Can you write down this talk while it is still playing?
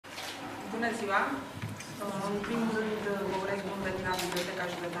Bună ziua! În primul rând, vă urez bun venit la Biblioteca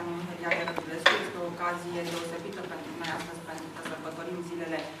Judeţeană I.H. Rădulescu. Este o ocazie deosebită pentru noi astăzi, pentru că sărbătorim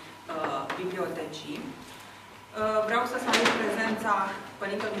zilele Bibliotecii. Vreau să salut prezența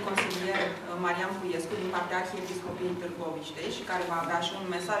părintelui consilier Marian Puiescu din partea Arhiepiscopiei Dâmboviţei și care va avea și un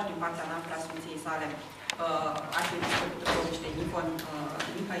mesaj din partea noastră a Sfinției sale Arhiepiscopul Dâmboviţei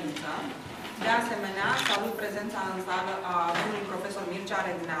I.H. De asemenea, salut prezența în sală a domnului profesor Mircea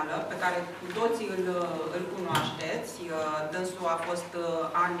Redneală, pe care cu toții îl cunoașteți. Dânsul a fost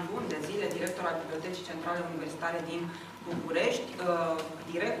ani buni de zile director al Bibliotecii Centrale Universitare din București,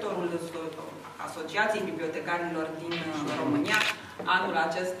 directorul Asociației Bibliotecarilor din România. Anul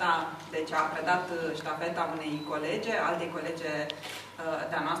acesta, deci, a predat ștafeta unei colege, altei colege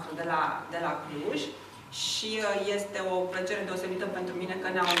de-a noastră de la Cluj. Și este o plăcere deosebită pentru mine că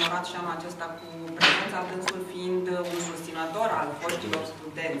ne-a onorat și anul acesta cu prezența, dânsul fiind un susținător al foștilor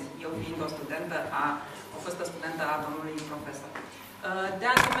studenți, eu fiind o fostă studentă a domnului profesor. De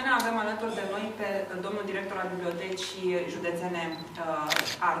asemenea, avem alături de noi pe domnul director al Bibliotecii Județene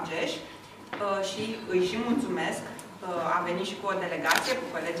Argeș și îi și mulțumesc. A venit și cu o delegație, cu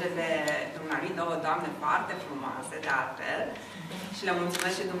colegele dumnealui, două doamne foarte frumoase, de altfel, și le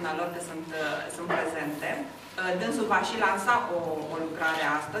mulțumesc și dumnealor că sunt prezente. Dânsul va și lansa o lucrare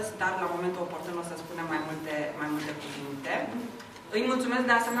astăzi, dar la momentul oportun o să spunem mai multe cuvinte. Îi mulțumesc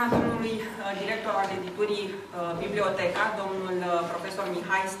de asemenea domnului director al editurii Biblioteca, domnul profesor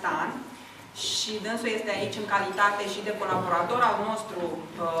Mihai Stan, și dânsul este aici în calitate și de colaborator al nostru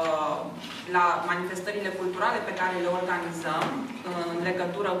la manifestările culturale pe care le organizăm în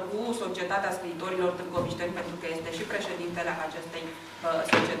legătură cu Societatea Scriitorilor Târgovișteni, pentru că este și președintele acestei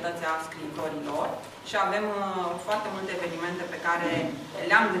societăți a scriitorilor. Și avem foarte multe evenimente pe care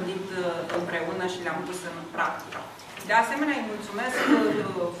le-am gândit împreună și le-am pus în practică. De asemenea, îi mulțumesc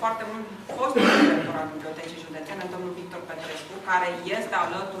foarte mult fostul director al Bibliotecii Județene, domnul Victor Petrescu, care este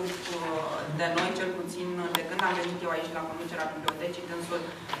alături de noi, cel puțin de când am venit eu aici la conducerea bibliotecii. Dânsul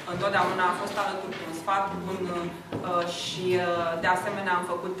întotdeauna a fost alături cu un sfat bun și de asemenea am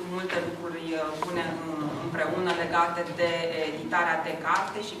făcut multe lucruri bune împreună legate de editarea de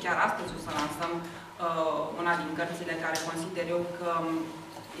carte și chiar astăzi o să lansăm una din cărțile care consider eu că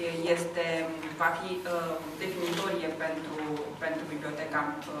va fi definitorie pentru Biblioteca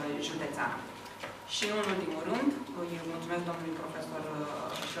Județeană. Și în ultimul rând, îi mulțumesc domnului profesor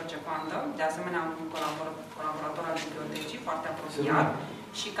Șorcepandă, de asemenea un colaborator al bibliotecii, foarte apropiat,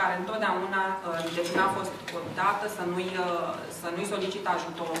 și care întotdeauna, deci n-a fost odată să nu-i solicit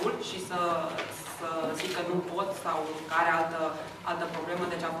ajutorul și să zic că nu pot sau că are altă problemă,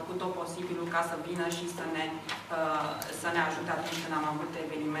 deci a făcut tot posibilul ca să vină și să ne ajute atunci când am avut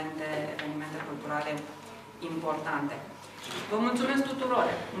evenimente culturale importante. Vă mulțumesc tuturor!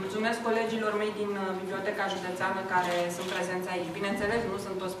 Mulțumesc colegilor mei din Biblioteca Județeană care sunt prezenți aici. Bineînțeles, nu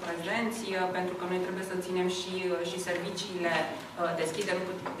sunt toți prezenți, pentru că noi trebuie să ținem și serviciile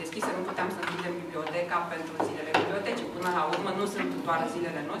deschise. Nu puteam să închidem biblioteca pentru zilele bibliotecii. Până la urmă, nu sunt doar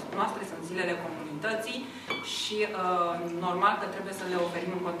zilele noastre, sunt zilele comunității și normal că trebuie să le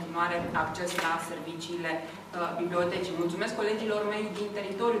oferim în continuare acces la serviciile bibliotecii. Mulțumesc colegilor mei din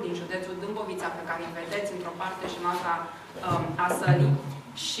teritoriul, din județul Dâmboviţa, pe care îi vedeți într-o parte și în alta a sălii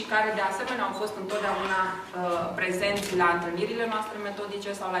și care de asemenea au fost întotdeauna prezenți la întâlnirile noastre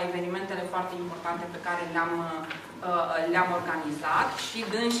metodice sau la evenimentele foarte importante pe care le-am organizat și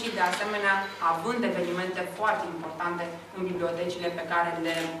dânsii de asemenea având evenimente foarte importante în bibliotecile pe care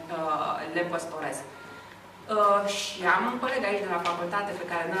le păstoresc. Și am un coleg aici de la facultate pe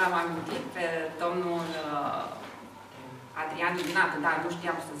care nu l-am amintit, pe domnul Adrian Ignat, da, nu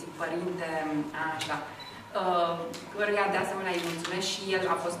știam să zic părinte, așa, căruia de asemenea îi mulțumesc și el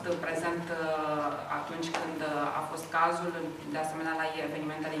a fost prezent atunci când a fost cazul, de asemenea la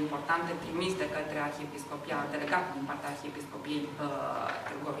evenimentele importante, trimis de către Arhiepiscopia, delegat din partea Arhiepiscopiei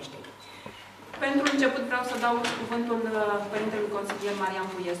Târgoviștei. Pentru început vreau să dau cuvântul părintelui consilier Marian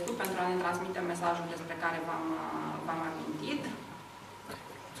Puiescu pentru a ne transmite mesajul despre care v-am amintit.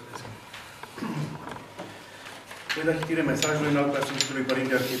 Voi da citire mesajului în alta Sfântului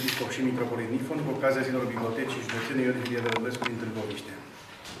Părinte Arhiepiscop și Mitropolit Nifon cu ocazia zilor Bibliotecii Județene I.H. Rădulescu din Târgoviște.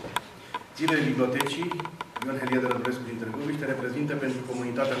 Zilele Bibliotecii I.H. Rădulescu din Târgoviște reprezintă pentru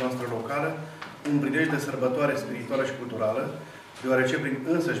comunitatea noastră locală un prilej de sărbătoare spirituală și culturală, deoarece prin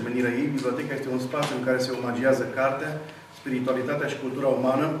însăși menirea ei, biblioteca este un spațiu în care se omagiază cartea, spiritualitatea și cultura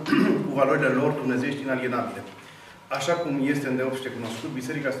umană cu valorile lor dumnezeiești inalienabile. Așa cum este îndeopște cunoscut,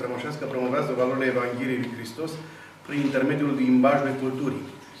 Biserica Strămoșească promovează valorile Evangheliei lui Hristos prin intermediul limbajului culturii,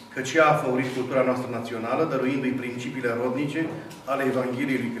 căci ea a făurit cultura noastră națională, dăruindu-i principiile rodnice ale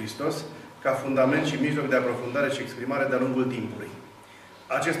Evangheliei lui Hristos, ca fundament și mijloc de aprofundare și exprimare de-a lungul timpului.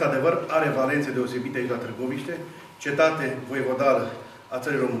 Acest adevăr are valențe deosebite aici la Târgoviște, cetate voivodală a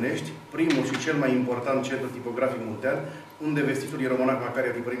țării românești, primul și cel mai important centru tipografic muntean, unde vestitul ieromonah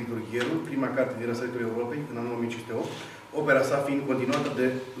Macarie a tipărit liturghierul, prima carte din răsăritul Europei, în anul 1508, opera sa fiind continuată de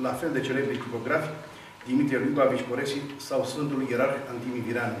la fel de celebri tipografi, Dimitrie Luca, Vișcoresi sau Sfântul Ierarh Antimi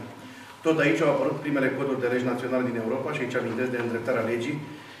Vireanu. Tot aici au apărut primele coduri de legi naționale din Europa și aici amintesc de îndreptarea legii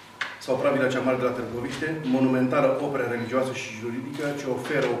sau pravila cea mare de la Târgoviște, monumentală operă religioasă și juridică ce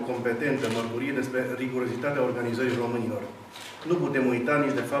oferă o competentă mărturie despre rigurozitatea organizării românilor. Nu putem uita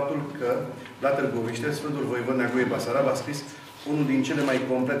nici de faptul că la Târgoviște, Sfântul Voivod Neagoe Basarab a scris unul din cele mai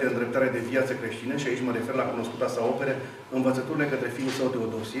complete îndreptare de viață creștină, și aici mă refer la cunoscuta sa opere, Învățăturile către fiul său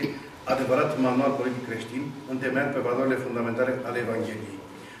Teodosie, adevărat manual politic creștin, întemeiat pe valorile fundamentale ale Evangheliei.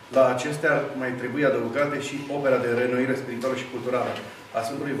 La acestea mai trebuie adăugate și opera de reînnoire spirituală și culturală a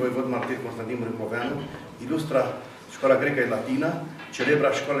Sfântului Voivod Martir Constantin Brâncoveanu, ilustra școala grecă și latină,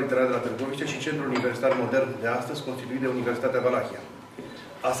 celebra școală literară de la Târgoviște și centrul universitar modern de astăzi, constituit de Universitatea Valahia.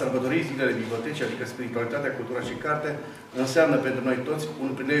 A sărbători Zilele Bibliotecii, adică spiritualitatea, cultura și carte, înseamnă pentru noi toți un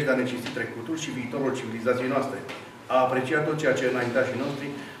prilej de a ne cinsti trecutul și viitorul civilizației noastre, a aprecia tot ceea ce înaintașii noștri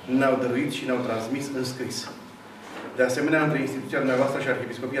ne-au dăruit și ne-au transmis în scris. De asemenea, între instituția dumneavoastră și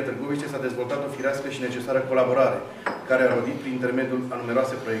Arhiepiscopia Târgoviște s-a dezvoltat o firească și necesară colaborare, care a rodit prin intermediul a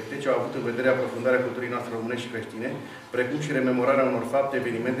numeroase proiecte ce au avut în vedere aprofundarea culturii noastre românești și creștine, precum și rememorarea unor fapte,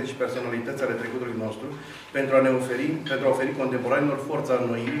 evenimente și personalități ale trecutului nostru, pentru a oferi contemporanilor forța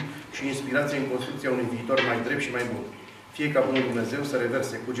înnoirii și inspirație în construcția unui viitor mai drept și mai bun. Fie ca Bunul Dumnezeu să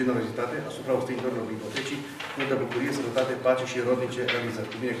reverse cu generozitate asupra ostenitorilor bibliotecii, multă bucurie, sănătate, pace și rodnice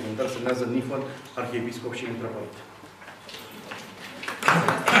realizări. Cu binecuvântări semnează Nifon, arhiepiscop și mitropolit.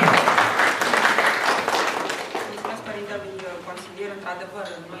 Mulțumesc Părintelui Consilier. Într-adevăr,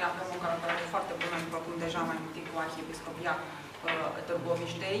 noi avem o colaborare foarte bună, după cum deja am amintit, cu Arhiepiscopia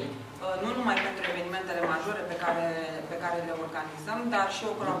Târgoviștei, nu numai pentru evenimentele majore pe care le organizăm, dar și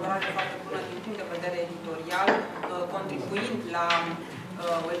o colaborare foarte bună din punct de vedere editorial, contribuind la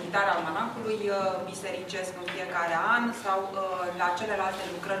editarea almanacului bisericesc în fiecare an sau la celelalte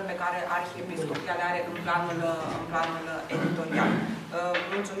lucrări pe care Arhiepiscopia le are în planul editorial.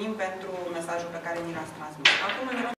 Mulțumim pentru mesajul pe care ni l-ați transmis. Acum